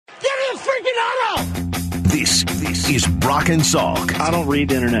freaking auto! This is Brock and Salk. I don't read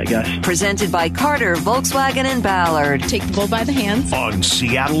the internet, guys. Presented by Carter, Volkswagen, and Ballard. Take the bull by the hands. On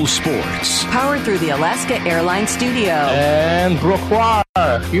Seattle Sports. Powered through the Alaska Airlines Studio. And Brooke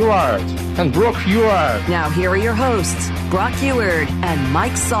Heward. And Brooke Heward. Now here are your hosts, Brock Heward and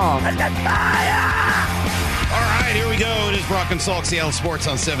Mike Salk. All right, here we go. It is Brock and Salk, Seattle Sports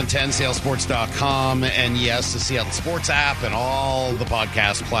on 710, seattlesports.com, and yes, the Seattle Sports app and all the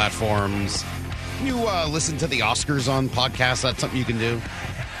podcast platforms. Can you listen to the Oscars on podcasts? That's something you can do?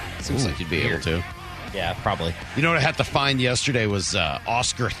 Seems like you'd be able to. Yeah, probably. You know what I had to find yesterday was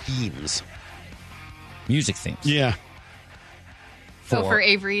Oscar themes. Music themes. Yeah. For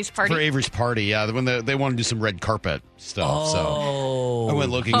Avery's party? For Avery's party, yeah. When they want to do some red carpet stuff. So I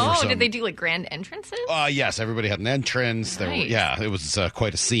went looking for some. Did they do like grand entrances? Yes, everybody had an entrance. Nice. It was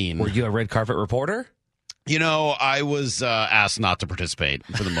quite a scene. Were you a red carpet reporter? You know, I was asked not to participate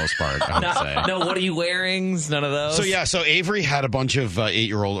for the most part, I would say. No, what are you wearing? None of those? So Avery had a bunch of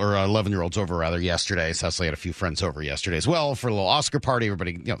 8-year-old or 11-year-olds over rather yesterday. Cecily had a few friends over yesterday as well for a little Oscar party.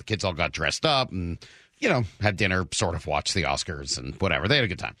 Everybody, the kids all got dressed up and, had dinner, sort of watched the Oscars and whatever. They had a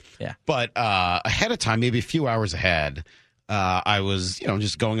good time. Yeah. But ahead of time, maybe a few hours ahead, I was,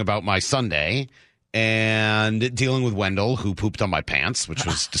 just going about my Sunday and dealing with Wendell, who pooped on my pants, which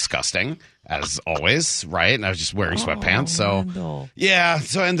was disgusting, as always, right? And I was just wearing sweatpants. So, Wendell. yeah,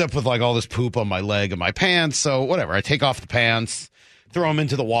 so I end up with like all this poop on my leg and my pants. So, whatever. I take off the pants, throw them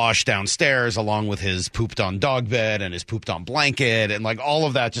into the wash downstairs, along with his pooped on dog bed and his pooped on blanket. And like all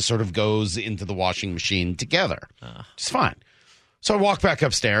of that just sort of goes into the washing machine together. It's fine. So I walk back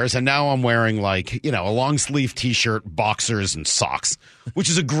upstairs, and now I'm wearing like, a long sleeve T-shirt, boxers, and socks, which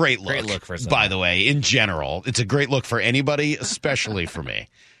is a great look. Great look for someone. By the way, in general. It's a great look for anybody, especially for me.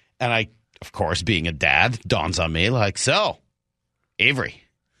 And I, of course, being a dad, dawns on me like, so, Avery,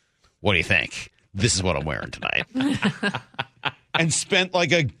 what do you think? This is what I'm wearing tonight. And spent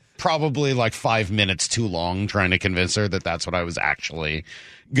probably 5 minutes too long trying to convince her that that's what I was actually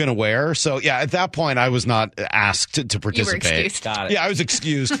going to wear. So, yeah, at that point, I was not asked to participate. You were excused. Got it. Yeah, I was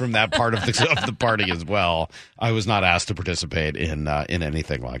excused from that part of the party as well. I was not asked to participate in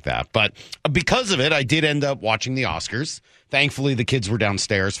anything like that. But because of it, I did end up watching the Oscars. Thankfully, the kids were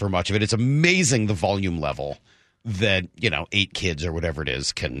downstairs for much of it. It's amazing the volume level that 8 kids or whatever it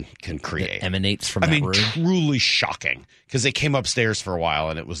is can create. It emanates from that room. Truly shocking, because they came upstairs for a while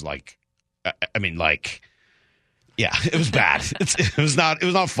and it was yeah, it was bad. It was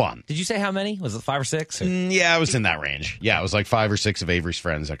not fun. Did you say how many? Was it 5 or 6? Or? Yeah, it was in that range. Yeah, it was 5 or 6 of Avery's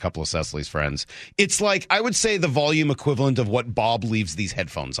friends, a couple of Cecily's friends. It's I would say the volume equivalent of what Bob leaves these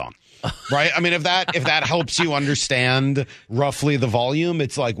headphones on. Right? I mean, if that helps you understand roughly the volume,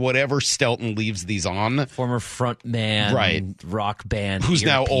 it's like whatever Stelton leaves these on. Former frontman, right? Rock band, who's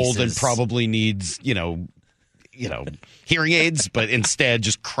now old and probably needs hearing aids, but instead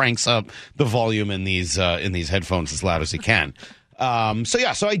just cranks up the volume in these headphones as loud as he can.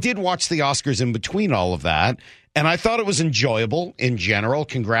 So I did watch the Oscars in between all of that. And I thought it was enjoyable in general.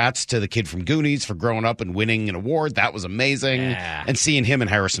 Congrats to the kid from Goonies for growing up and winning an award. That was amazing. Yeah. And seeing him and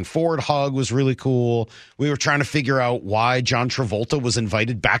Harrison Ford hug was really cool. We were trying to figure out why John Travolta was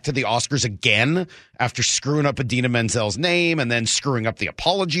invited back to the Oscars again after screwing up Idina Menzel's name and then screwing up the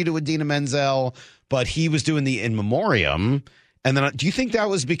apology to Idina Menzel. But he was doing the in memoriam. And then, do you think that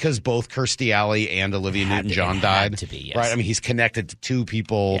was because both Kirstie Alley and Olivia Newton-John died? To be, yes. Right? I mean, he's connected to 2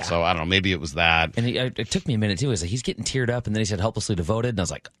 people, so I don't know. Maybe it was that. And it took me a minute, too. He's getting teared up, and then he said helplessly devoted, and I was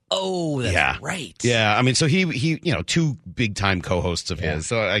like, oh, that's right. Yeah, I mean, so he 2 big-time co-hosts of his,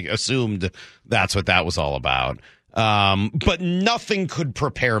 so I assumed that's what that was all about. But nothing could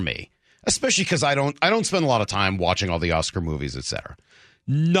prepare me, especially because I don't spend a lot of time watching all the Oscar movies, etc.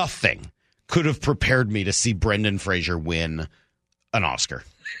 Nothing could have prepared me to see Brendan Fraser win an Oscar.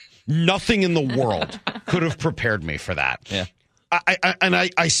 Nothing in the world could have prepared me for that. Yeah.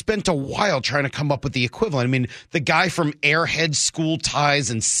 I spent a while trying to come up with the equivalent. I mean, the guy from Airhead, School Ties,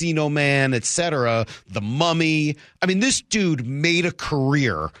 Encino Man, etc., The Mummy. I mean, this dude made a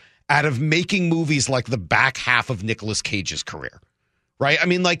career out of making movies like the back half of Nicolas Cage's career, right? I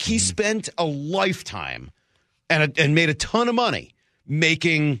mean, he spent a lifetime and made a ton of money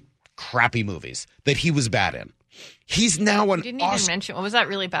making crappy movies that he was bad in. He's now an didn't even mention, what was that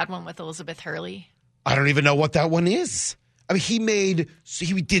really bad one with Elizabeth Hurley? I don't even know what that one is. I mean,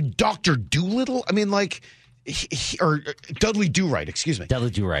 he did Dr. Dolittle. I mean, or Dudley Do-Right, excuse me.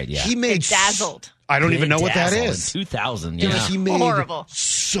 Dudley Do-Right, yeah. He made Dazzled. I don't even know what that is. In 2000, yeah. He made horrible.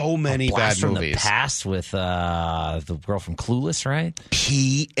 So many Blast bad from movies. The Past with the girl from Clueless, right?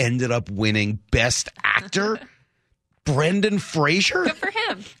 He ended up winning Best Actor Brendan Fraser? Good for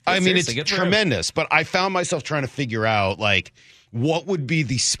him. I mean, it's Seriously, good for him. tremendous, but I found myself trying to figure out, like, what would be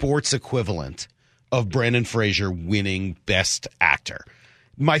the sports equivalent of Brendan Fraser winning Best Actor.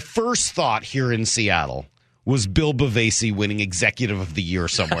 My first thought here in Seattle was Bill Bavasi winning Executive of the Year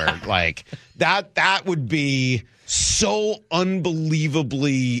somewhere. Like, that would be so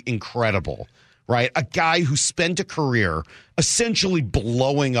unbelievably incredible, right? A guy who spent a career essentially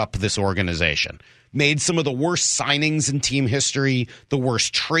blowing up this organization. Made some of the worst signings in team history, the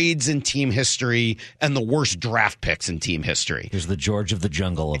worst trades in team history, and the worst draft picks in team history. Here's the George of the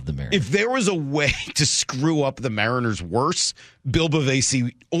Jungle of the Mariners. If there was a way to screw up the Mariners worse, Bill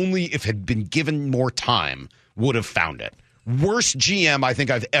Bavasi, only if had been given more time, would have found it. Worst GM I think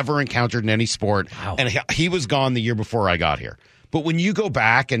I've ever encountered in any sport, Wow. and he was gone the year before I got here. But when you go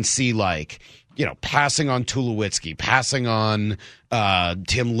back and see, like, you know, passing on Tulowitzki, passing on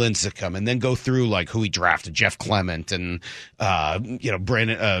Tim Lincecum, and then go through like who he drafted, Jeff Clement, and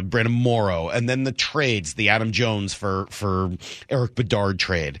Brandon Morrow, and then the trades, the Adam Jones for Eric Bedard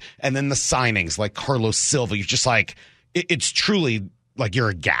trade, and then the signings like Carlos Silva. You're just like, it's truly like you're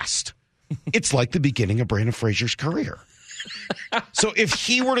aghast. It's like the beginning of Brendan Fraser's career. So if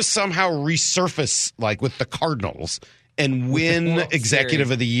he were to somehow resurface like with the Cardinals and win World Executive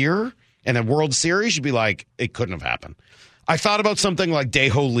Series. of the Year and a World Series, you'd be like, it couldn't have happened. I thought about something like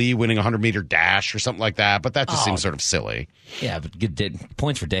Dae-Ho Lee winning a 100-meter dash or something like that, but that just seems sort of silly. Yeah, but good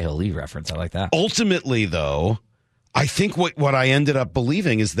points for Dae-Ho Lee reference. I like that. Ultimately, though, I think what I ended up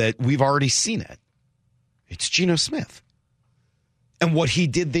believing is that we've already seen it. It's Geno Smith. And what he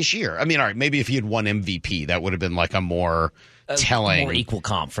did this year. I mean, all right, maybe if he had won MVP, that would have been like a more telling. More equal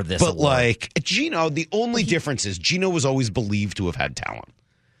comp for this But award. like Geno, the only difference is Geno was always believed to have had talent.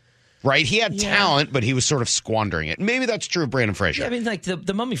 Right? He had talent, but he was sort of squandering it. Maybe that's true of Brandon Fraser. Yeah, I mean, like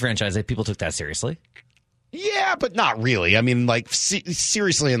the Mummy franchise, people took that seriously. Yeah, but not really. I mean, like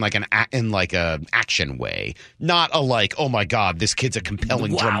seriously, in like an action way, not a like, oh my god, this kid's a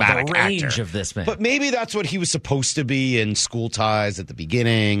compelling, dramatic the range actor. of this man. But maybe that's what he was supposed to be in School Ties at the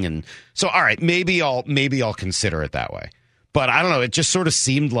beginning, and so all right, maybe I'll consider it that way. But I don't know. It just sort of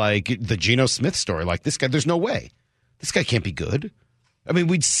seemed like the Geno Smith story. Like this guy, there's no way this guy can't be good. I mean,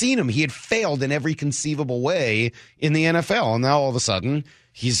 we'd seen him. He had failed in every conceivable way in the NFL, and now all of a sudden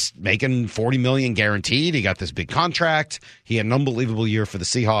he's making $40 million guaranteed. He got this big contract. He had an unbelievable year for the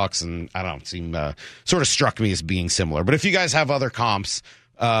Seahawks, and I don't seem sort of struck me as being similar. But if you guys have other comps,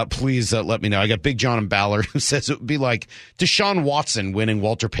 please let me know. I got Big John and Ballard who says it would be like Deshaun Watson winning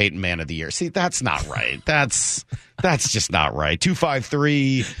Walter Payton Man of the Year. See, that's not right. That's just not right.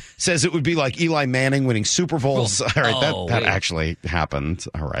 253 says it would be like Eli Manning winning Super Bowls. All right, that actually happened.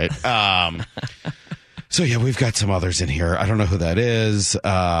 All right. So, yeah, we've got some others in here. I don't know who that is.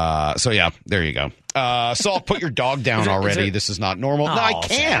 So, yeah, there you go. Saul, put your dog down already. This is not normal. No, I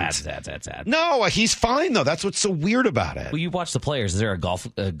can't. Sad. No, he's fine, though. That's what's so weird about it. Well, you watch the players. Is there a golf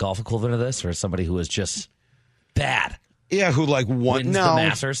equivalent of this, or somebody who is just bad? Yeah, who like won Wins the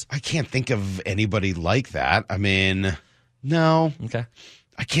Masters? I can't think of anybody like that. I mean, no. Okay.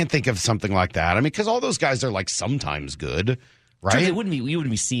 I can't think of something like that. I mean, because all those guys are like sometimes good, right? Sure, you wouldn't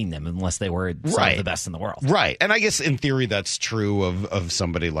be seeing them unless they were some of the best in the world. Right. And I guess in theory that's true of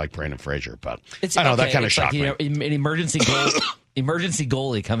somebody like Brandon Fraser, but I know that kind of shocked me. An emergency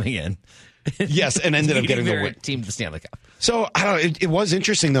goalie coming in. Yes, and ended up getting the win. Team to the Stanley Cup. So, I don't know, it was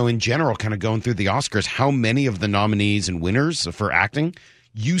interesting, though, in general, kind of going through the Oscars, how many of the nominees and winners for acting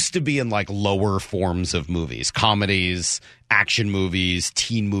used to be in, like, lower forms of movies, comedies, action movies,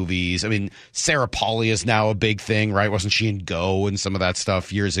 teen movies. I mean, Sarah Polley is now a big thing, right? Wasn't she in Go and some of that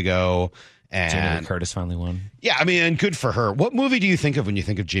stuff years ago? And Jamie Lee Curtis finally won. Yeah, I mean, and good for her. What movie do you think of when you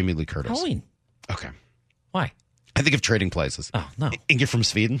think of Jamie Lee Curtis? Halloween. Okay. Why? I think of Trading Places. Oh, no. Inge from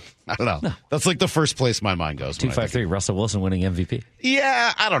Sweden? I don't know. No. That's like the first place my mind goes. 253, Russell Wilson winning MVP.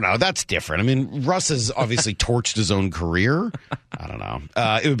 Yeah, I don't know. That's different. I mean, Russ has obviously torched his own career. I don't know.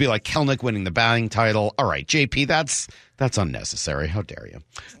 It would be like Kelnick winning the batting title. All right, JP, that's unnecessary. How dare you?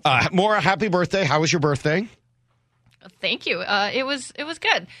 Maura, happy birthday. How was your birthday? Thank you. It was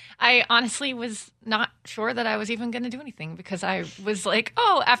good. I honestly was not sure that I was even going to do anything because I was like,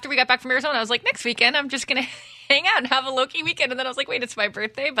 oh, after we got back from Arizona, I was like, next weekend I'm just going to hang out and have a low-key weekend. And then I was like, wait, it's my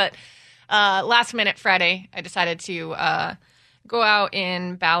birthday. But last minute Friday, I decided to go out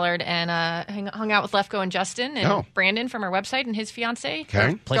in Ballard and hung out with Lefko and Justin and Brandon from our website and his fiance,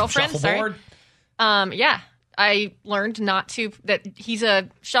 girlfriend. Sorry. Yeah. I learned that he's a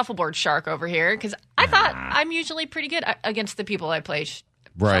shuffleboard shark over here because I thought I'm usually pretty good against the people I play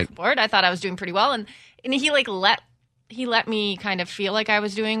shuffleboard. I thought I was doing pretty well, and he like let he let me kind of feel like I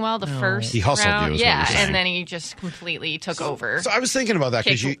was doing well the first He hustled round. you, is what you're saying. And then he just completely took over. So I was thinking about that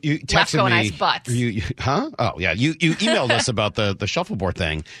because you texted left going me. on his butts. Huh? Oh, yeah. You emailed us about the shuffleboard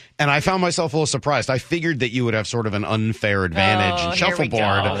thing, and I found myself a little surprised. I figured that you would have sort of an unfair advantage in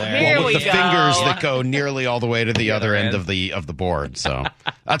shuffleboard with the fingers that go nearly all the way to the other end of the board. So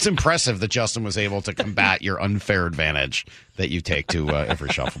that's impressive that Justin was able to combat your unfair advantage that you take to every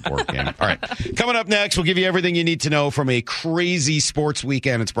shuffleboard game. All right. Coming up next, we'll give you everything you need to know from a crazy sports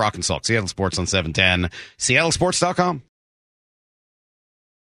weekend. It's Brock and Salk, Seattle Sports on 710, seattlesports.com.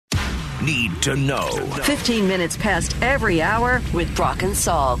 Need to know. 15 minutes past every hour with Brock and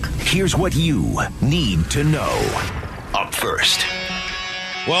Salk. Here's what you need to know. Up first.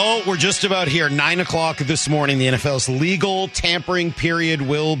 Well, we're just about here. 9 o'clock this morning, the NFL's legal tampering period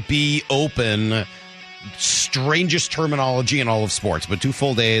will be open. Strangest terminology in all of sports, but 2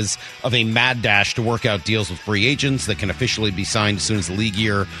 full days of a mad dash to work out deals with free agents that can officially be signed as soon as the league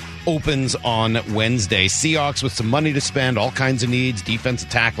year opens on Wednesday. Seahawks with some money to spend, all kinds of needs, defensive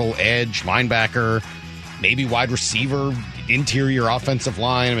tackle, edge, linebacker, maybe wide receiver, interior offensive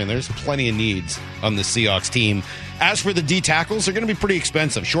line. I mean, there's plenty of needs on the Seahawks team. As for the D tackles, they're going to be pretty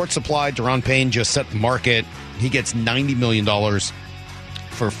expensive. Short supply, Deron Payne just set the market. He gets $90 million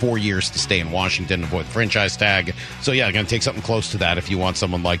for 4 years to stay in Washington, avoid the franchise tag. So, yeah, going to take something close to that if you want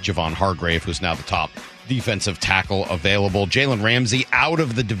someone like Javon Hargrave, who's now the top defensive tackle available. Jalen Ramsey out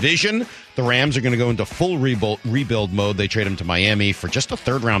of the division. The Rams are going to go into full rebuild mode. They trade him to Miami for just a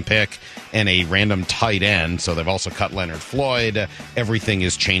third-round pick and a random tight end. So they've also cut Leonard Floyd. Everything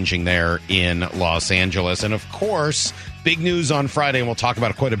is changing there in Los Angeles. And, of course, big news on Friday, and we'll talk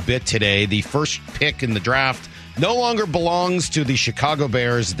about it quite a bit today. The first pick in the draft no longer belongs to the Chicago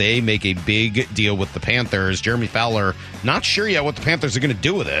Bears. They make a big deal with the Panthers. Jeremy Fowler, not sure yet what the Panthers are going to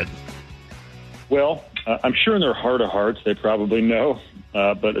do with it. Well, I'm sure in their heart of hearts they probably know.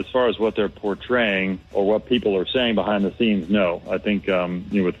 But as far as what they're portraying or what people are saying behind the scenes, no. I think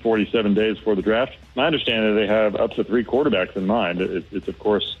with 47 days before the draft, my understanding is they have up to 3 quarterbacks in mind. It's of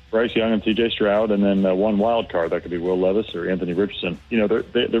course, Bryce Young and C.J. Stroud, and then one wild card. That could be Will Levis or Anthony Richardson. They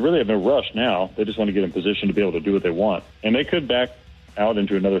really have no rush now. They just want to get in position to be able to do what they want. And they could back out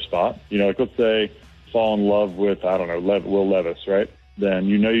into another spot. Like let's say fall in love with, Will Levis, right? Then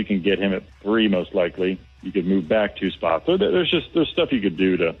you can get him at 3 most likely. You could move back 2 spots. So there's stuff you could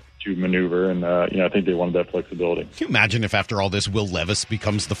do to maneuver, and I think they wanted that flexibility. Can you imagine if after all this, Will Levis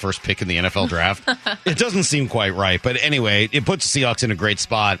becomes the first pick in the NFL draft? It doesn't seem quite right, but anyway, it puts the Seahawks in a great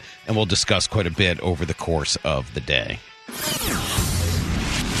spot, and we'll discuss quite a bit over the course of the day.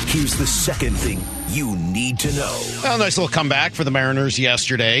 Here's the second thing you need to know. Well, nice little comeback for the Mariners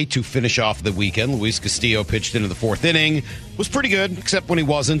yesterday to finish off the weekend. Luis Castillo pitched into the 4th inning. Was pretty good, except when he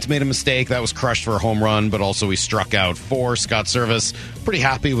wasn't. Made a mistake. That was crushed for a home run, but also he struck out 4. Scott Service, pretty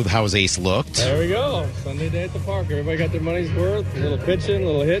happy with how his ace looked. There we go. Sunday day at the park. Everybody got their money's worth. A little pitching, a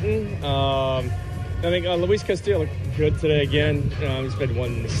little hitting. I think Luis Castillo looked good today again. He's made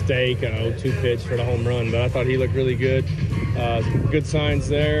one mistake, an 0-2 pitch for the home run, but I thought he looked really good. Good signs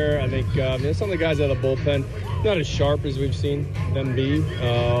there. I think some of the guys out of the bullpen, not as sharp as we've seen them be.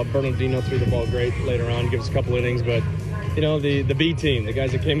 Bernardino threw the ball great later on, gives a couple innings, but the B team, the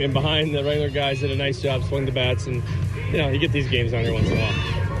guys that came in behind the regular guys did a nice job, swing the bats, and you get these games on here once in a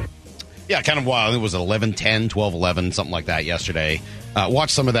while. Yeah, kind of wild. It was 11-10, 12-11, something like that yesterday.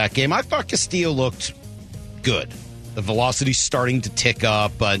 Watched some of that game. I thought Castillo looked good. The velocity's starting to tick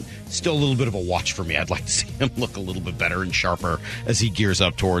up, but still a little bit of a watch for me. I'd like to see him look a little bit better and sharper as he gears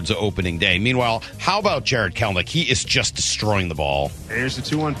up towards opening day. Meanwhile, how about Jared Kelenic? He is just destroying the ball. Here's the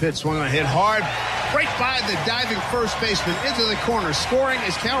 2-1 pitch. Swung on, hit hard. Right by the diving first baseman into the corner. Scoring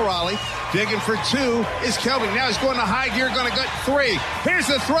is Cal Raleigh. Digging for 2 is Kelvin. Now he's going to high gear, going to get 3. Here's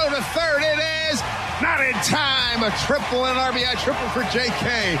the throw to third. It is not in time. A triple and RBI triple for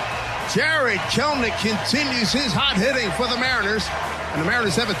J.K. Jared Kelenic continues his hot hitting for the Mariners, and the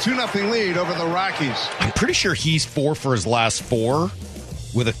Mariners have a 2-0 lead over the Rockies. I'm pretty sure he's 4 for his last 4,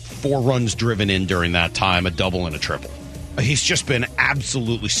 with 4 runs driven in during that time, a double and a triple. He's just been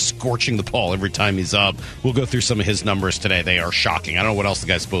absolutely scorching the ball every time he's up. We'll go through some of his numbers today. They are shocking. I don't know what else the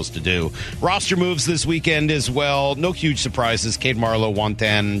guy's supposed to do. Roster moves this weekend as well. No huge surprises. Cade Marlowe,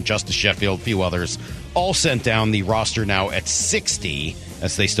 110, Justice Sheffield, a few others. All sent down. The roster now at 60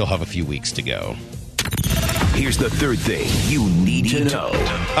 as they still have a few weeks to go. Here's the third thing you need to know.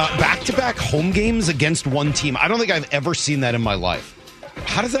 Back-to-back home games against one team. I don't think I've ever seen that in my life.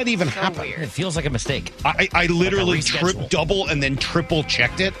 How does that even happen? Weird. It feels like a mistake. I literally double and then triple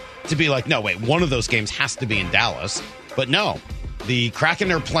checked it to be like, no, wait, one of those games has to be in Dallas. But no, The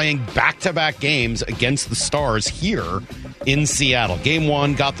Kraken are playing back-to-back games against the Stars here in Seattle. Game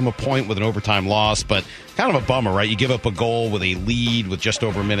 1 got them a point with an overtime loss, but kind of a bummer, right? You give up a goal with a lead with just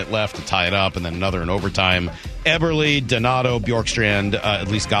over a minute left to tie it up, and then another in overtime. Eberle, Donato, Bjorkstrand at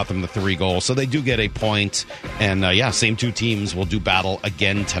least got them the 3 goals, so they do get a point. And, same 2 teams will do battle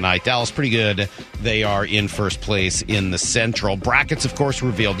again tonight. Dallas, pretty good. They are in first place in the Central. Brackets, of course,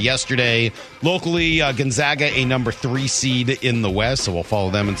 revealed yesterday. Locally, Gonzaga, a number 3 seed in the West, so we'll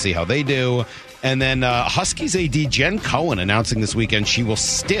follow them and see how they do. And then Huskies AD Jen Cohen announcing this weekend she will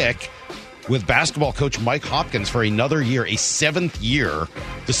stick with basketball coach Mike Hopkins for another year, a 7th year,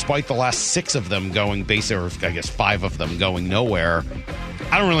 despite the last 6 of them going or I guess 5 of them going nowhere.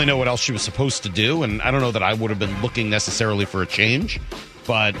 I don't really know what else she was supposed to do, and I don't know that I would have been looking necessarily for a change,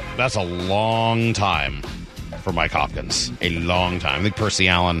 but that's a long time for Mike Hopkins. A long time. I think Percy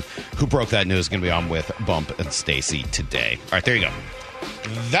Allen, who broke that news, is going to be on with Bump and Stacy today. All right, there you go.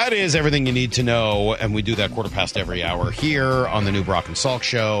 That is everything you need to know, and we do that quarter past every hour here on the new Brock and Salk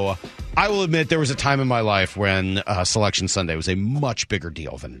Show. I will admit there was a time in my life when Selection Sunday was a much bigger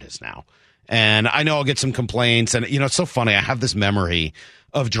deal than it is now. And I know I'll get some complaints, and, it's so funny. I have this memory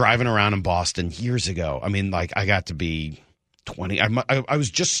of driving around in Boston years ago. I mean, like, I got to be 20. I was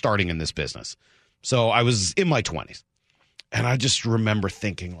just starting in this business, so I was in my 20s. And I just remember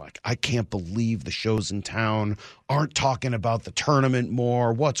thinking, like, I can't believe the shows in town aren't talking about the tournament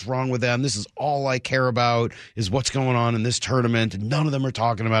more. What's wrong with them? This is all I care about is what's going on in this tournament. And none of them are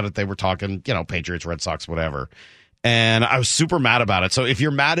talking about it. They were talking, Patriots, Red Sox, whatever. And I was super mad about it. So if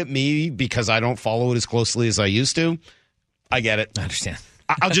you're mad at me because I don't follow it as closely as I used to, I get it. I understand.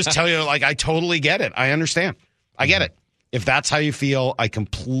 I'll just tell you, like, I totally get it. I understand. I get it. If that's how you feel, I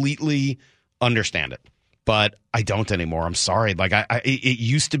completely understand it. But I don't anymore. I'm sorry. Like, it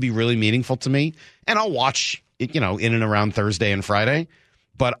used to be really meaningful to me, and I'll watch it, in and around Thursday and Friday.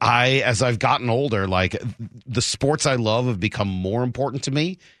 But as I've gotten older, like, the sports I love have become more important to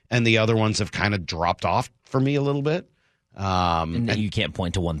me, and the other ones have kind of dropped off for me a little bit. And you can't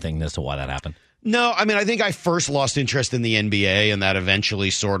point to one thing as to why that happened. No, I mean, I think I first lost interest in the NBA, and that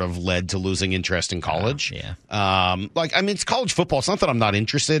eventually sort of led to losing interest in college. It's college football. It's not that I'm not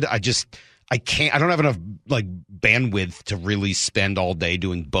interested. I don't have enough bandwidth to really spend all day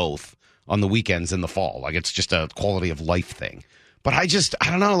doing both on the weekends in the fall. Like, it's just a quality of life thing. But I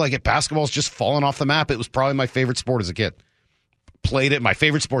don't know, like, basketball's just fallen off the map. It was probably my favorite sport as a kid. Played it, my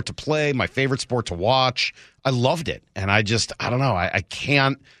favorite sport to play, my favorite sport to watch. I loved it. And I don't know. I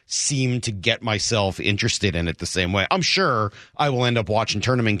can't seem to get myself interested in it the same way. I'm sure I will end up watching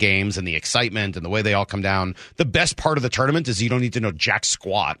tournament games and the excitement and the way they all come down. The best part of the tournament is you don't need to know jack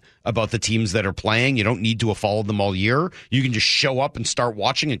squat about the teams that are playing. You don't need to have followed them all year. You can just show up and start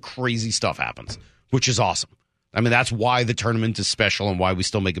watching, and crazy stuff happens, which is awesome. I mean, that's why the tournament is special and why we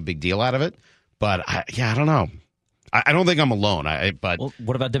still make a big deal out of it. But, I don't know. I don't think I'm alone. But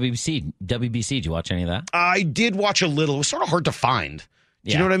what about WBC? Did you watch any of that? I did watch a little. It was sort of hard to find.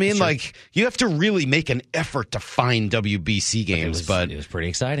 Do you know what I mean? Sure. Like, you have to really make an effort to find WBC games. But it was pretty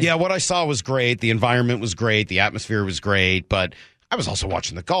exciting. Yeah, what I saw was great. The environment was great. The atmosphere was great. But I was also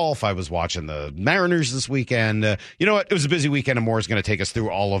watching the golf. I was watching the Mariners this weekend. You know what? It was a busy weekend, and Moore is going to take us through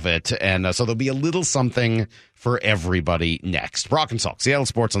all of it. And so there'll be a little something for everybody next. Brock and Salk, Seattle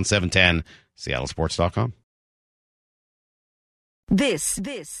Sports on 710, seattlesports.com. This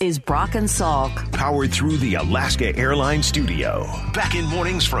is Brock and Salk. Powered through the Alaska Airlines studio. Back in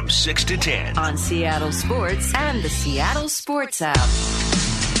mornings from 6 to 10. On Seattle Sports and the Seattle Sports app.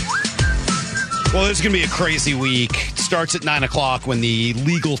 Well, this is going to be a crazy week. It starts at 9 o'clock when the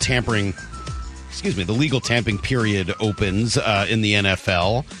legal tampering period opens in the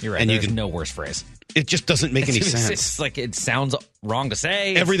NFL. You're right. And no worse phrase. It just doesn't make any sense. It's like, it sounds wrong to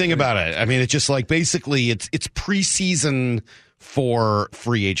say. Everything about it. I mean, it's just like, basically it's preseason for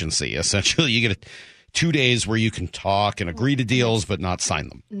free agency. Essentially, you get 2 days where you can talk and agree to deals, but not sign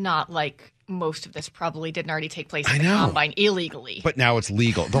them. Not like most of this probably didn't already take place at the Combine illegally. But now it's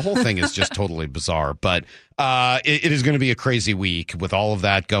legal. The whole thing is just totally bizarre. But it is going to be a crazy week with all of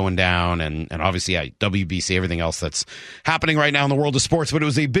that going down, and obviously WBC, everything else that's happening right now in the world of sports. But it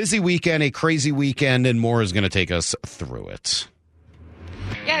was a busy weekend, a crazy weekend, and Moore is going to take us through it.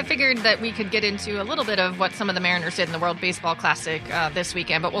 Yeah, I figured that we could get into a little bit of what some of the Mariners did in the World Baseball Classic this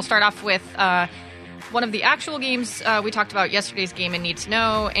weekend. But we'll start off with one of the actual games. We talked about yesterday's game in Need to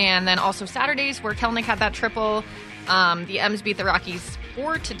Know, and then also Saturday's where Kelnick had that triple. The M's beat the Rockies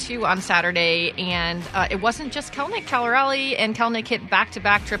 4-2 on Saturday, and it wasn't just Kelnick. Calarelli and Kelnick hit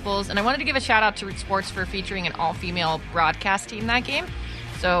back-to-back triples, and I wanted to give a shout-out to Root Sports for featuring an all-female broadcast team that game.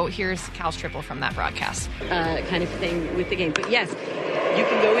 So here's Cal's triple from that broadcast. Kind of thing with the game. But yes, you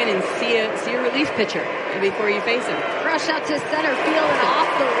can go in and see a relief pitcher before you face him. Rush out to center field and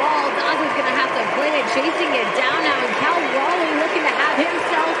off the wall. Dawes is going to have to play it, chasing it down now. And Cal Raleigh looking to have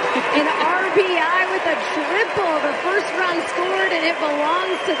himself an RBI with a triple. The first run scored, and it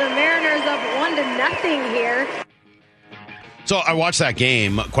belongs to the Mariners up 1-0 here. So I watched that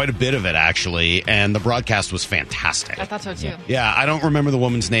game, quite a bit of it actually, and the broadcast was fantastic. I thought so too. Yeah, I don't remember the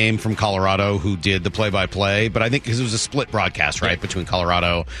woman's name from Colorado who did the play-by-play, but I think because it was a split broadcast, right, between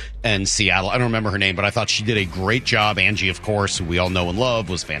Colorado and Seattle. I don't remember her name, but I thought she did a great job. Angie, of course, who we all know and love,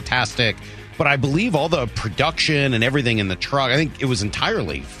 was fantastic. But I believe all the production and everything in the truck, I think it was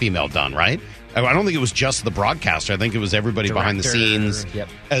entirely female done, right? I don't think it was just the broadcaster. I think it was everybody Director, behind the scenes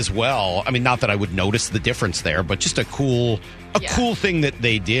as well. I mean, not that I would notice the difference there, but just a cool thing that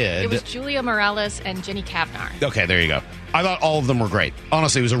they did. It was Julia Morales and Jenny Kavnar. Okay, there you go. I thought all of them were great.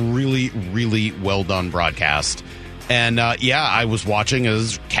 Honestly, it was a really, really well done broadcast. And I was watching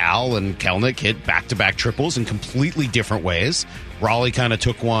as Cal and Kelnick hit back-to-back triples in completely different ways. Raleigh kind of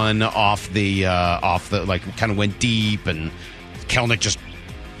took one off the kind of went deep, and Kelnick just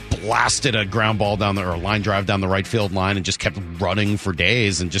blasted a ground ball or a line drive down the right field line and just kept running for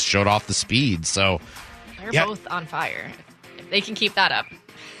days and just showed off the speed. So they're both on fire. If they can keep that up.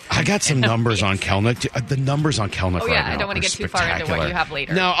 I got some numbers on Kelnick. The numbers on Kelnick right now I don't want to get too far into what you have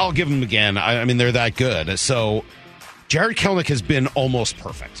later. No, I'll give them again. I mean, they're that good. So Jared Kelnick has been almost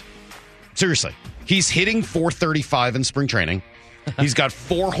perfect. Seriously. He's hitting .435 in spring training. He's got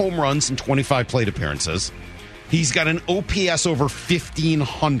 4 home runs and 25 plate appearances. He's got an OPS over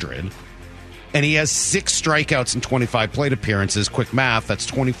 1,500, and he has 6 strikeouts and 25 plate appearances. Quick math, that's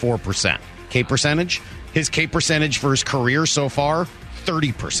 24%. K percentage? His K percentage for his career so far,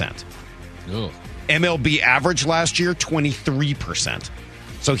 30%. Ugh. MLB average last year, 23%.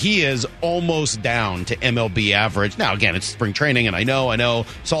 So he is almost down to MLB average. Now, again, it's spring training, and I know.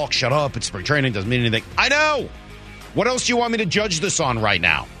 Salk, shut up. It's spring training. Doesn't mean anything. I know. What else do you want me to judge this on right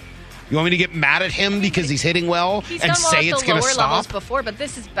now? You want me to get mad at him because he's hitting well and say it's going to stop? Levels before, but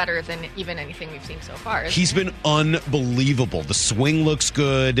this is better than even anything we've seen so far. He's been unbelievable. The swing looks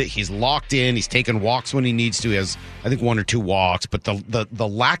good. He's locked in. He's taken walks when he needs to. He has, I think, 1 or 2 walks. But the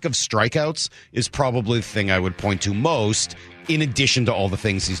lack of strikeouts is probably the thing I would point to most, in addition to all the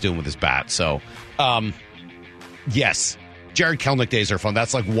things he's doing with his bat. So, yes, Jared Kelnick days are fun.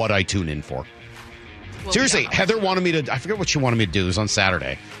 That's like what I tune in for. Seriously, Heather wanted me to, I forget what she wanted me to do. It was on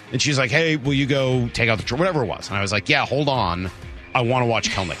Saturday. And she's like, hey, will you go take out the truck? Whatever it was. And I was like, yeah, hold on. I want to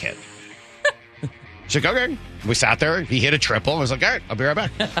watch Kelnick hit. She's like, okay. We sat there. He hit a triple. I was like, all right, I'll be right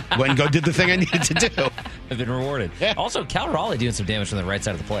back. Went and go did the thing I needed to do. I've been rewarded. Yeah. Also, Cal Raleigh doing some damage from the right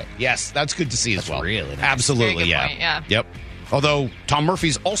side of the plate. Yes, that's good to see as well. Really nice. Absolutely, yeah. Point, yeah. Yep. Although Tom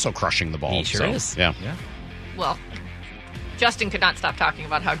Murphy's also crushing the ball. He sure is. Yeah. Well, Justin could not stop talking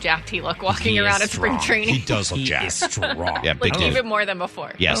about how jacked he looked walking around at spring training. He does look jacked. He is strong. Yeah, big dude. Even more than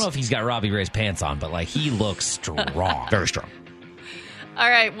before. Yes. I don't know if he's got Robbie Ray's pants on, but he looks strong. Very strong. All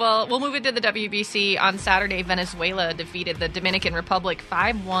right, well, we'll move into the WBC. On Saturday, Venezuela defeated the Dominican Republic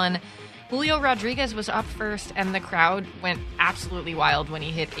 5-1. Julio Rodriguez was up first, and the crowd went absolutely wild when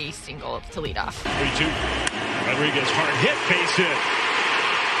he hit a single to lead off. 3-2. Rodriguez, hard hit, base hit.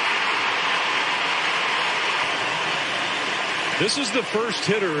 This is the first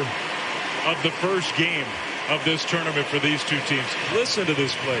hitter of the first game of this tournament for these two teams. Listen to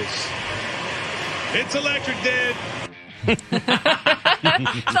this place. It's electric, Dad.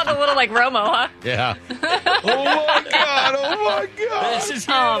 Sounds a little like Romo, huh? Yeah. Oh my God! This is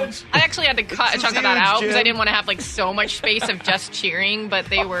huge. I actually had to chunk that out because I didn't want to have so much space of just cheering, but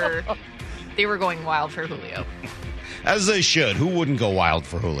they were going wild for Julio. As they should. Who wouldn't go wild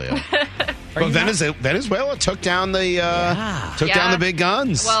for Julio? But Venezuela took down the down the big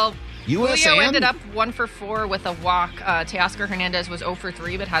guns. Well, US Julio ended up 1 for 4 with a walk. Teoscar Hernandez was 0 for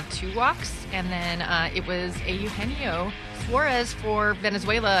 3 but had 2 walks. And then it was Eugenio Suarez for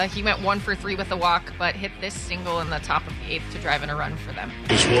Venezuela. He went 1 for 3 with a walk, but hit this single in the top of the 8th to drive in a run for them.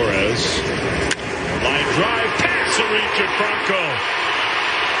 Suarez. Line drive, pass a reach at Franco.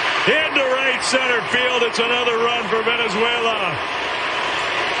 Into right center field. It's another run for Venezuela.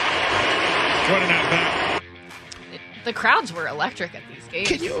 1.5 back. The crowds were electric at these games.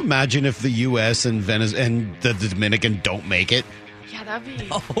 Can you imagine if the U.S. and the Dominican don't make it? Yeah, that'd be...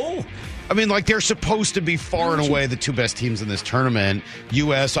 Oh. I mean, they're supposed to be far and away the 2 best teams in this tournament.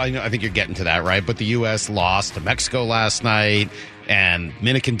 U.S., I think you're getting to that, right? But the U.S. lost to Mexico last night, and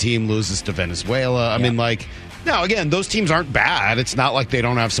Dominican team loses to Venezuela. I mean, now, again, those teams aren't bad. It's not like they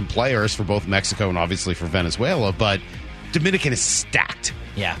don't have some players for both Mexico and obviously for Venezuela, but Dominican is stacked.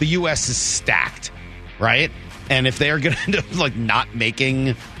 Yeah. The U.S. is stacked, right? And if they are going to end up like not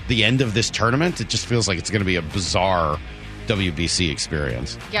making the end of this tournament, it just feels like it's going to be a bizarre WBC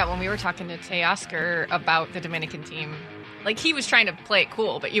experience. Yeah, when we were talking to Teoscar about the Dominican team, like he was trying to play it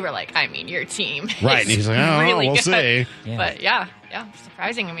cool, but you were like, I mean, your team Right, and he's like, oh, really we'll good. see. Yeah. But yeah,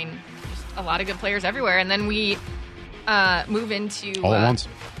 surprising. I mean, just a lot of good players everywhere. And then we move into... All at once.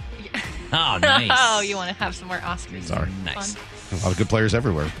 Oh, nice. Oh, you want to have some more Oscars? Sorry. Nice. Fun. A lot of good players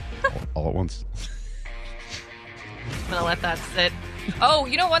everywhere. All at once. I'm going to let that sit. Oh,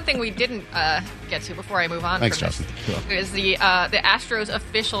 you know one thing we didn't get to before I move on Thanks, from Justin. this is the Astros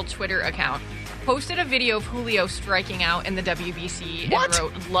official Twitter account posted a video of Julio striking out in the WBC What?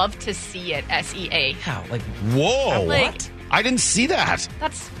 and wrote, "Love to see it, SEA." How? Like, Whoa. Like- What? I didn't see that.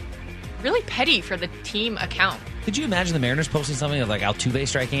 That's really petty for the team account. could you imagine the Mariners posting something of like Altuve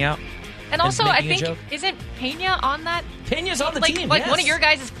striking out? And also, I making a think, joke? isn't Pena on that? Pena's on the like, team. Like yes. one of your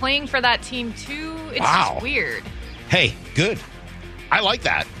guys is playing for that team too. It's Wow. just weird. Hey, good. I like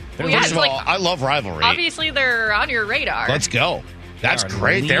that. Well, yeah, First of it's all, like- I love rivalry. Obviously, they're on your radar. Let's go. That's are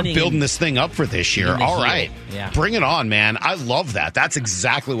great. They're leaning building this thing up for this year. in the All heel. right. Yeah. Bring it on, man. I love that. That's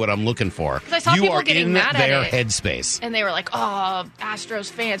exactly what I'm looking for. 'Cause I saw You people are getting in mad at their it. headspace. And they were like, "Oh, Astros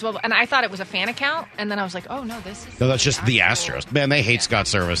fans." Well, and I thought it was a fan account, and then I was like, "Oh no, this is." No, that's just the actual- Astros. Man, they hate Scott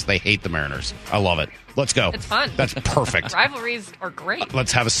Service. They hate the Mariners. I love it. Let's go. It's fun. That's perfect. Rivalries are great.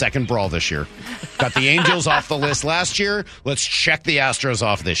 Let's have a second brawl this year. Got the Angels off the list last year. Let's check the Astros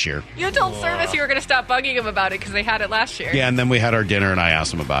off this year. You told Service you were going to stop bugging him about it because they had it last year. Yeah, and then we had our dinner, and I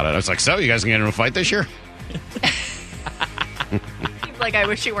asked him about it. I was like, "So, you guys gonna get in a fight this year?" He's like, "I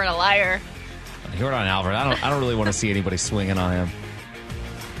wish you weren't a liar." Jordan Alvarez. I don't really want to see anybody swinging on him.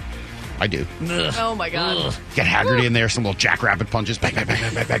 I do. Oh my god, Get Haggerty in there, some little jackrabbit punches. Bang, bang, bang,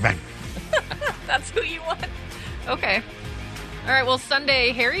 bang, bang, bang, bang. that's who you want. Okay. All right. Well,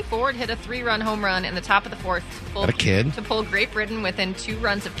 Sunday, Harry Ford hit a 3-run home run in the top of the fourth That a kid? to pull Great Britain within 2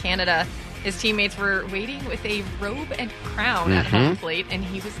 runs of Canada. His teammates were waiting with a robe and crown at home plate, and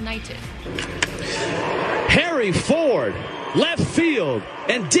he was knighted. Harry Ford, left field,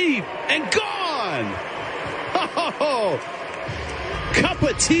 and deep, and gone! Oh, cup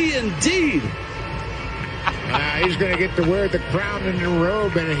of tea indeed. He's going to get to wear the crown and the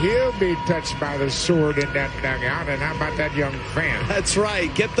robe, and he'll be touched by the sword in that dugout. And how about that young fan? That's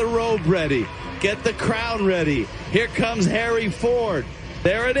right. Get the robe ready. Get the crown ready. Here comes Harry Ford.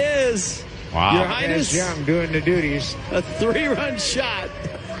 There it is. Wow. Your Highness, Yes, young, doing the duties. a 3-run shot.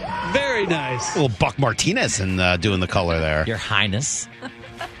 Very nice. Little Buck Martinez and doing the color there. Your Highness.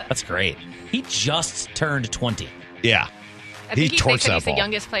 That's great. He just turned 20. Yeah. I He think torched they said that he's the ball.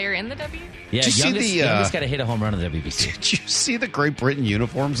 youngest player in the W. Yeah, Did you see youngest the, guy to hit a home run in the WBC. Did you see the Great Britain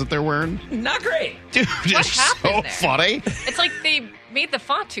uniforms that they're wearing? Not great. Dude, What it's happened so there? funny. It's like they made the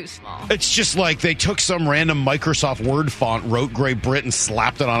font too small. It's just like they took some random Microsoft Word font, wrote Great Britain,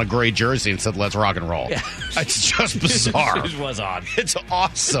 slapped it on a gray jersey, and said, "Let's rock and roll." Yeah. It's just bizarre. It was odd. It's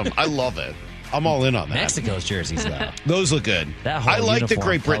awesome. I love it. I'm all in on that. Mexico's jerseys, though. Those look good. That whole I like that uniform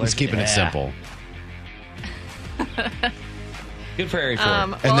Great Britain's colors, keeping it yeah. simple. Good for Harry Ford.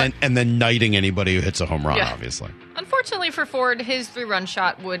 Well, and then knighting anybody who hits a home run, Yeah. obviously. Unfortunately for Ford, his 3-run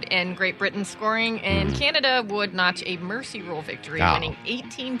shot would end Great Britain scoring, and Canada would notch a mercy rule victory, Oh. winning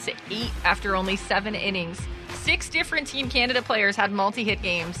 18-8 after only 7 innings. 6 different Team Canada players had multi-hit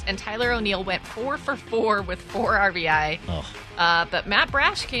games, and Tyler O'Neill went 4 for 4 with 4 RBI. Oh. But Matt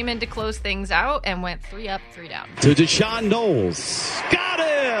Brash came in to close things out and went 3 up, 3 down. To Deshaun Knowles. Got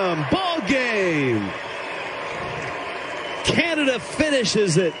him! Ball game! Canada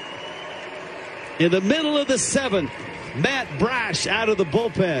finishes it in the middle of the 7th. Matt Brash out of the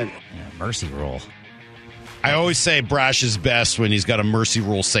bullpen. Yeah, mercy rule. I always say Brash is best when he's got a mercy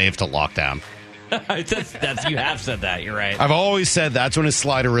rule save to lock down. that's you have said that. You're right. I've always said that's when his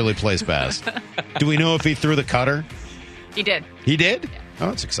slider really plays best. Do we know if he threw the cutter? He did. He did? Oh,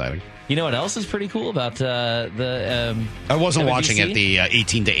 that's exciting. You know what else is pretty cool about the I wasn't WBC? watching it, the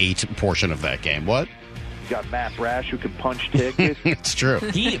 18-8 portion of that game. What? Got Matt Brash who can punch tickets. It's true.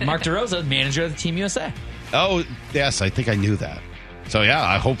 Mark DeRosa, manager of the Team USA. Oh, yes, I think I knew that. So, yeah,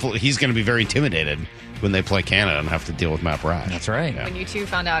 I hopefully he's going to be very intimidated when they play Canada and have to deal with Matt Brash. That's right. When you two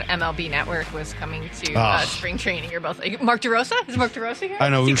found out MLB Network was coming to Oh. spring training, you're both like, Mark DeRosa? Is Mark DeRosa here? I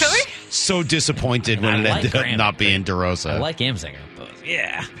know, Is we he were coming? so disappointed when I it like ended up Graham. not being DeRosa. I like Amsinger, but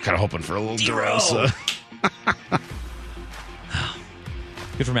yeah. Kind of hoping for a little Dero. DeRosa.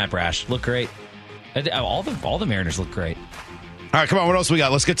 Good for Matt Brash. Look great. All the Mariners look great. All right, come on. What else we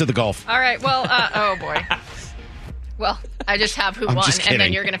got? Let's get to the golf. All right. Well, oh boy. Well, I just have who I'm won, just and then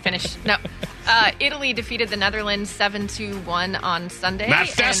kidding. you're going to finish. No. Italy defeated the Netherlands 7-1 on Sunday. Matt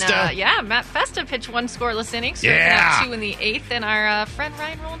Festa. And, Matt Festa pitched 1 scoreless inning. So Yeah. 2 in the 8th, and our friend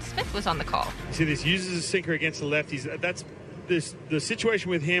Ryan Roland Smith was on the call. See, this uses a sinker against the lefties. That's the situation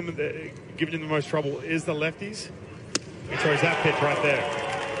with him, giving him the most trouble is the lefties. And so is that pitch right there.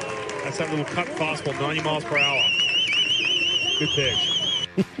 That's that little cut fastball, 90 miles per hour. Good pitch.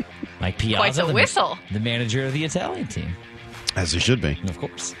 Mike Piazza, Quite a whistle. The manager of the Italian team. As he should be. Of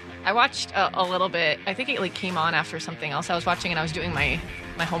course. I watched a little bit. I think it came on after something else I was watching, and I was doing my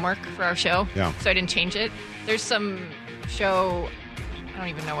homework for our show. Yeah. So I didn't change it. There's some show, I don't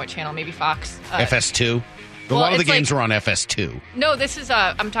even know what channel, maybe Fox. FS2. A lot of the games were on FS2. No, this is,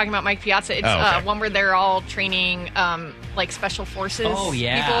 I'm talking about Mike Piazza. It's one where they're all training special forces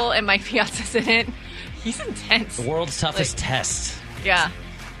people, and Mike Piazza's in it. He's intense. The world's toughest test. Yeah.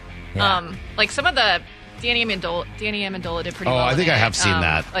 Some of the Danny Amendola did pretty well. I think I have seen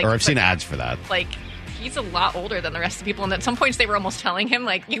that, like, or I've seen ads for that. He's a lot older than the rest of the people, and at some points they were almost telling him,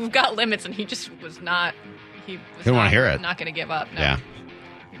 you've got limits, and he just was not. He didn't want to hear it. Not going to give up. No. Yeah.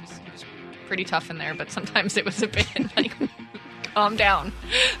 He was pretty tough in there, but sometimes it was a bit calm down.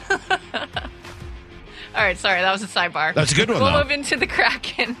 All right, sorry, that was a sidebar. That's a good one, We'll though. move into the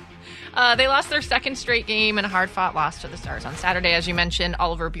Kraken. They lost their second straight game in a hard-fought loss to the Stars on Saturday. As you mentioned,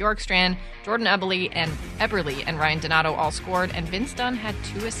 Oliver Bjorkstrand, Jordan Eberle, and Ryan Donato all scored, and Vince Dunn had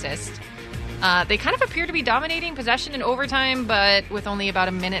 2 assists. They kind of appear to be dominating possession in overtime, but with only about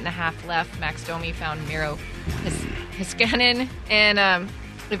a minute and a half left, Max Domi found Miro Heiskanen and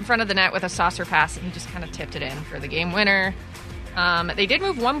in front of the net with a saucer pass, and he just kind of tipped it in for the game winner. They did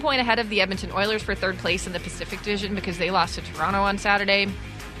move 1 point ahead of the Edmonton Oilers for third place in the Pacific Division because they lost to Toronto on Saturday.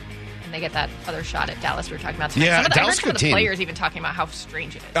 And they get that other shot at Dallas we were talking about tonight. Yeah, I heard some of the team. players even talking about how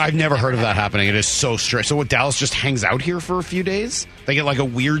strange it is. I've never heard of that happening. It is so strange. So what, Dallas just hangs out here for a few days? They get a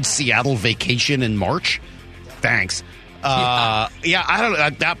weird Seattle vacation in March? Thanks. I don't know.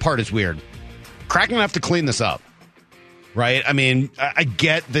 That part is weird. Kraken have to clean this up, right? I mean, I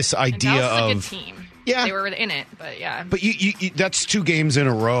get this idea Dallas is of... a good team. Yeah. They were in it, but yeah. But you that's 2 games in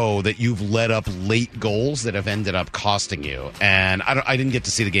a row that you've let up late goals that have ended up costing you. And I didn't get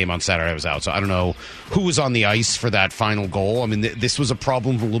to see the game on Saturday. I was out, so I don't know who was on the ice for that final goal. I mean, this was a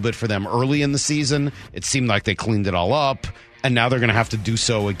problem a little bit for them early in the season. It seemed like they cleaned it all up, and now they're going to have to do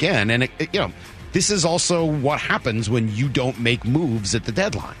so again. And, this is also what happens when you don't make moves at the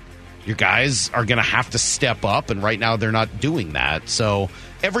deadline. Your guys are going to have to step up, and right now they're not doing that. So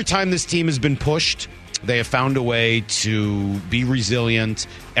every time this team has been pushed, they have found a way to be resilient.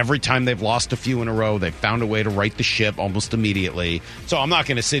 Every time they've lost a few in a row, they've found a way to right the ship almost immediately. So I'm not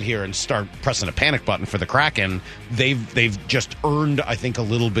going to sit here and start pressing a panic button for the Kraken. They've just earned, I think, a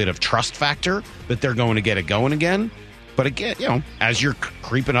little bit of trust factor that they're going to get it going again. But again, as you're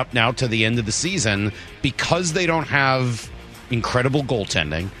creeping up now to the end of the season, because they don't have incredible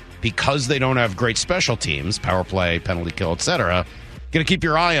goaltending, because they don't have great special teams, power play, penalty kill, etc., going to keep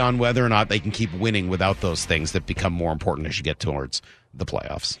your eye on whether or not they can keep winning without those things that become more important as you get towards the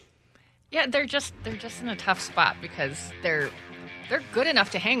playoffs. Yeah, they're just in a tough spot because they're good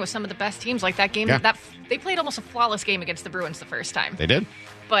enough to hang with some of the best teams. Like that game, that they played almost a flawless game against the Bruins the first time. They did.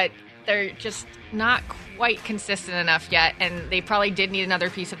 But they're just not quite consistent enough yet, and they probably did need another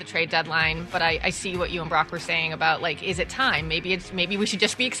piece at the trade deadline. But I see what you and Brock were saying about, is it time? Maybe we should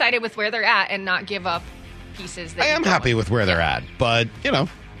just be excited with where they're at and not give up pieces. I am happy with where they're at, but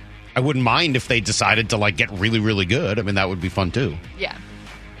I wouldn't mind if they decided to get really, really good. I mean, that would be fun too. Yeah,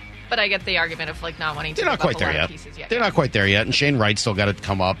 but I get the argument of not wanting to. They're not give quite up there a lot yet. of pieces yet. They're not quite there yet, and Shane Wright still got to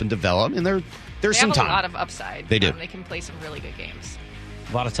come up and develop. And there's they some have time. A lot of upside. They do. They can play some really good games.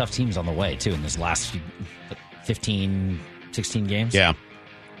 A lot of tough teams on the way, too, in this last 15, 16 games. Yeah.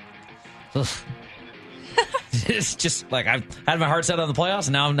 It's just I've had my heart set on the playoffs,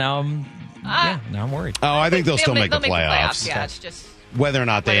 and now I'm worried. Oh, I think they'll still make the playoffs. Yeah, it's just whether or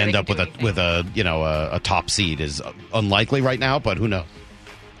not they end up with a top seed is unlikely right now, but who knows?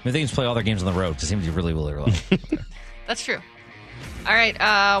 They can just play all their games on the road. It seems to be really, really low. That's true. All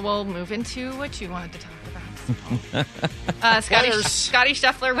right, we'll move into what you wanted to talk about. Scotty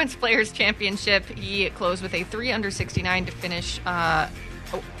Scheffler wins Players Championship. He closed with a 3 under 69 to finish. To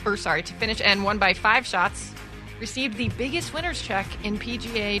finish and won by 5 shots. Received the biggest winner's check in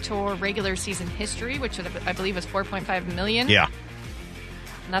PGA Tour regular season history, which I believe was $4.5 million. Yeah.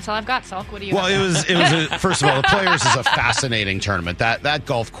 And that's all I've got, Salk. What do you? Well, it was first of all, the Players is a fascinating tournament. That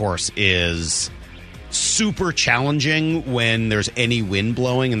golf course is super challenging when there's any wind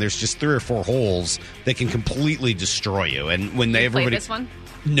blowing, and there's just 3 or 4 holes that can completely destroy you. And when Played this one?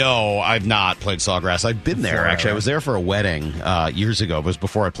 No, I've not played Sawgrass. I've been there, actually. I was there for a wedding years ago. It was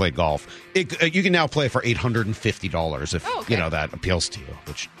before I played golf. You can now play for $850 if that appeals to you,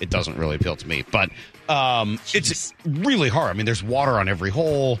 which it doesn't really appeal to me. But it's really hard. I mean, there's water on every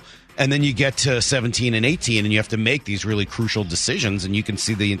hole. And then you get to 17 and 18, and you have to make these really crucial decisions, and you can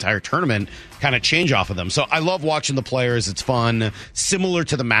see the entire tournament kind of change off of them. So I love watching the players. It's fun. Similar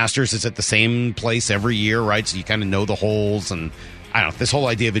to the Masters, it's at the same place every year, right? So you kind of know the holes, and I don't know, this whole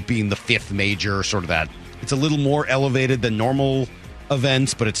idea of it being the fifth major, sort of that, it's a little more elevated than normal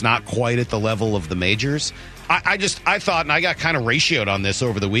events, but it's not quite at the level of the majors. I thought, and I got kind of ratioed on this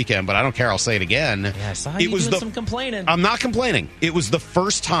over the weekend, but I don't care. I'll say it again. Yeah, I saw you doing some complaining. I'm not complaining. It was the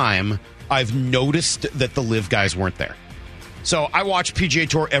first time I've noticed that the live guys weren't there. So I watch PGA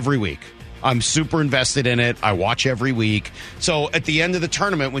Tour every week. I'm super invested in it. I watch every week. So at the end of the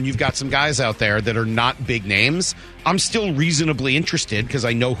tournament, when you've got some guys out there that are not big names, I'm still reasonably interested because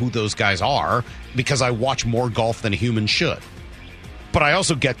I know who those guys are because I watch more golf than a human should. But I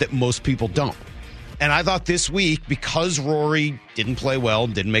also get that most people don't. And I thought this week, because Rory didn't play well,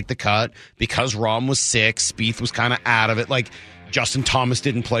 didn't make the cut, because Rahm was sick, Spieth was kind of out of it, like Justin Thomas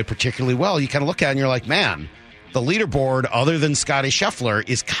didn't play particularly well, you kind of look at it and you're like, man, the leaderboard, other than Scotty Scheffler,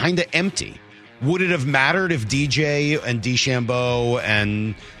 is kind of empty. Would it have mattered if DJ and DeChambeau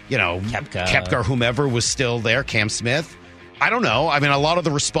and, Koepka, whomever was still there, Cam Smith? I don't know. I mean, a lot of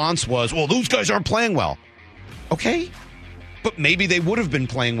the response was, well, those guys aren't playing well. Okay. But maybe they would have been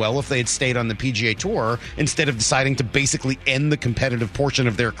playing well if they had stayed on the PGA Tour instead of deciding to basically end the competitive portion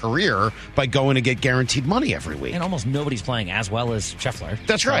of their career by going to get guaranteed money every week. And almost nobody's playing as well as Scheffler.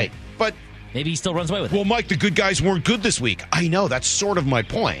 That's right. But maybe he still runs away with it. Well, Mike, the good guys weren't good this week. I know. That's sort of my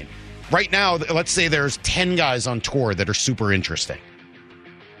point. Right now, let's say there's 10 guys on tour that are super interesting.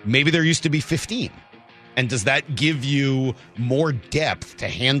 Maybe there used to be 15. And does that give you more depth to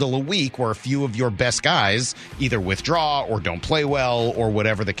handle a week where a few of your best guys either withdraw or don't play well or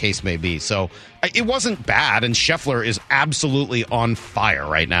whatever the case may be? So it wasn't bad, and Scheffler is absolutely on fire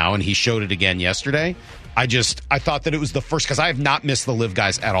right now, and he showed it again yesterday. I thought that it was the first, because I have not missed the live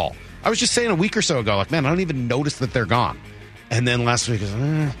guys at all. I was just saying a week or so ago, like, man, I don't even notice that they're gone. And then last week,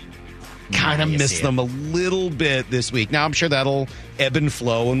 kind of missed them a little bit this week. Now, I'm sure that'll ebb and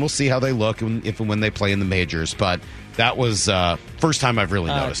flow, and we'll see how they look if and when they play in the majors. But that was first time I've really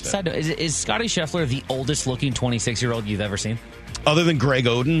noticed it. Side note, is Scotty Scheffler the oldest-looking 26-year-old you've ever seen? Other than Greg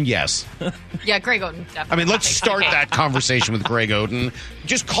Oden, yes. Yeah, Greg Oden, definitely. I mean, let's start that conversation with Greg Oden.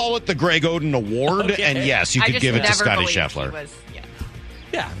 Just call it the Greg Oden Award, and yes, you could give it to Scotty Scheffler.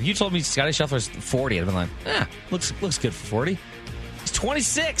 Yeah, you told me Scotty Scheffler's 40. I'd been like, looks good for 40. He's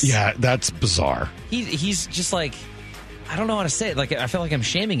 26. Yeah, that's bizarre. He's just like, I don't know how to say it. Like, I feel like I'm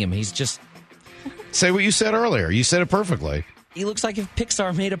shaming him. He's just... Say what you said earlier. You said it perfectly. He looks like if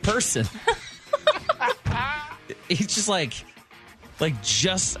Pixar made a person. He's just like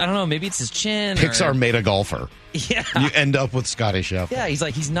just, I don't know, maybe it's his chin. Pixar made a golfer. Yeah. You end up with Scotty Scheffler. Yeah,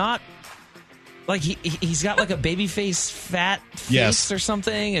 he's not... Like, he's got like a baby face, fat face or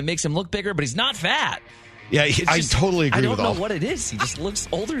something. It makes him look bigger, but he's not fat. Yeah, I totally agree with all. I don't know what it is. He just looks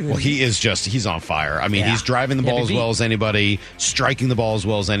older than me. He's on fire. I mean, he's driving the ball as well as anybody, striking the ball as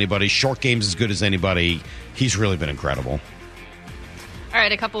well as anybody, short game's as good as anybody. He's really been incredible. All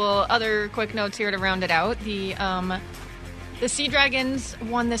right, a couple other quick notes here to round it out. The Sea Dragons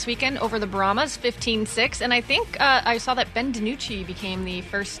won this weekend over the Brahmas, 15-6. And I think I saw that Ben DiNucci became the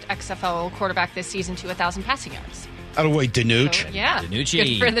first XFL quarterback this season to 1,000 passing yards. Oh, wait, DiNucci? So, yeah.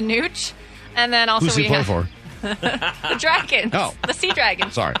 DiNucci. Good for the Nooch. And then also who's he play for? The Dragons. Oh. The Sea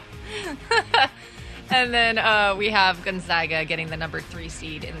Dragons. Sorry. And then we have Gonzaga getting the number 3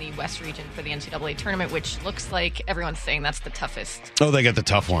 seed in the West region for the NCAA tournament, which looks like everyone's saying that's the toughest. Oh, they get the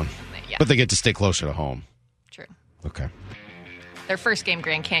tough one. Yeah. But they get to stay closer to home. True. Okay. Their first game,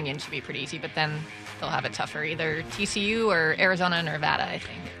 Grand Canyon, should be pretty easy, but then they'll have it tougher. Either TCU or Arizona and Nevada, I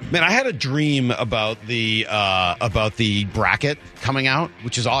think. Man, I had a dream about the bracket coming out,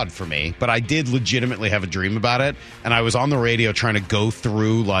 which is odd for me, but I did legitimately have a dream about it. And I was on the radio trying to go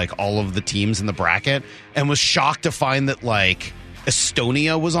through like all of the teams in the bracket and was shocked to find that like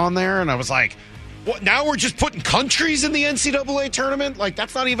Estonia was on there. And I was like, what? Now we're just putting countries in the NCAA tournament? Like,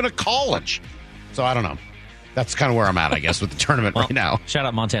 that's not even a college. So I don't know. That's kind of where I'm at, I guess, with the tournament right now. Shout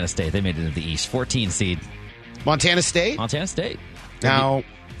out Montana State. They made it into the East. 14 seed. Montana State? Montana State. Now,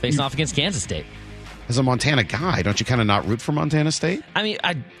 facing off against Kansas State. As a Montana guy, don't you kind of not root for Montana State? I mean,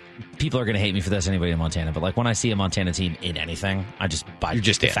 people are going to hate me for this, anybody in Montana, but like when I see a Montana team in anything, I just buy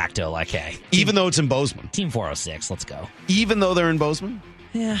de facto like, hey. Even though it's in Bozeman? Team 406, let's go. Even though they're in Bozeman?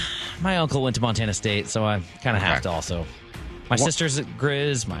 Yeah. My uncle went to Montana State, so I kind of have to also My sister's at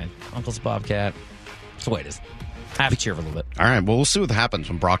Grizz. My uncle's a Bobcat. That's the way it is. I have to cheer for a little bit. All right. Well, we'll see what happens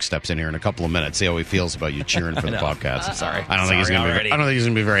when Brock steps in here in a couple of minutes. See how he feels about you cheering for the Bobcats. Sorry. I don't think he's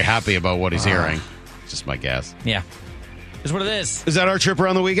going to be very happy about what he's hearing. It's just my guess. Yeah. It's what it is. Is that our trip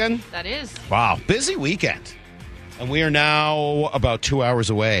around the weekend? That is. Wow. Busy weekend. And we are now about 2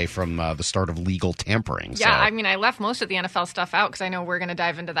 hours away from the start of legal tampering. Yeah, I mean, I left most of the NFL stuff out because I know we're going to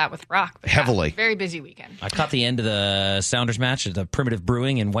dive into that with Brock. But heavily. Yeah, very busy weekend. I caught the end of the Sounders match at the Primitive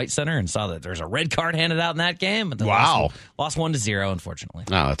Brewing in White Center and saw that there's a red card handed out in that game. But lost 1-0, unfortunately.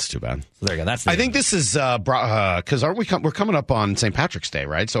 Oh, that's too bad. So there you go. I think this is because we're coming up on St. Patrick's Day,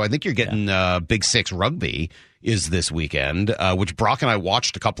 right? So I think you're getting Big Six rugby is this weekend, which Brock and I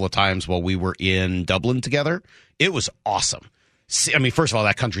watched a couple of times while we were in Dublin together. It was awesome. I mean, first of all,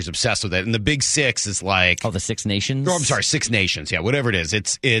 that country's obsessed with it. And the Big Six is like... the Six Nations? Oh, I'm sorry, Six Nations. Yeah, whatever it is.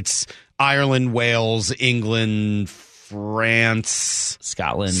 It's Ireland, Wales, England, France...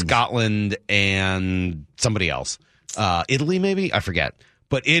 Scotland, and somebody else. Italy, maybe? I forget.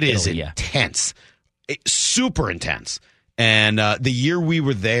 But it is intense. Super intense. And the year we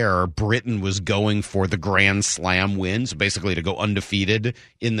were there, Britain was going for the Grand Slam win, so basically to go undefeated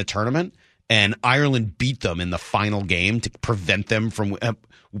in the tournament. And Ireland beat them in the final game to prevent them from...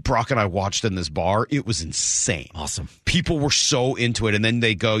 Brock and I watched in this bar. It was insane. Awesome. People were so into it. And then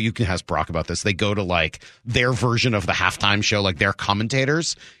they go... You can ask Brock about this. They go to, like, their version of the halftime show, like their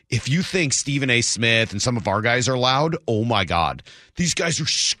commentators. If you think Stephen A. Smith and some of our guys are loud, oh, my God. These guys are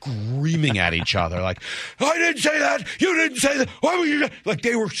screaming at each other. Like, I didn't say that. You didn't say that. Why were you... Like,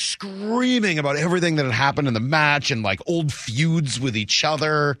 they were screaming about everything that had happened in the match and, like, old feuds with each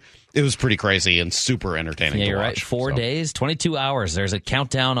other. It was pretty crazy and super entertaining to watch. Yeah, you're right. 4 days, 22 hours. There's a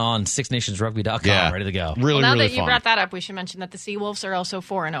countdown on SixNationsRugby.com ready to go. Really, now really that you brought that up, we should mention that the Seawolves are also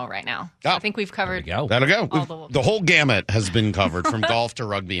 4-0 right now. So I think we've covered... That'll go. The whole gamut has been covered from golf to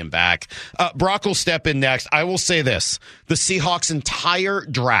rugby and back. Brock will step in next. I will say this. The Seahawks' entire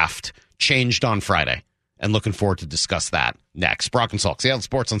draft changed on Friday. And looking forward to discuss that next. Brock and Salk, Seattle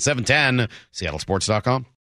Sports on 710, seattlesports.com.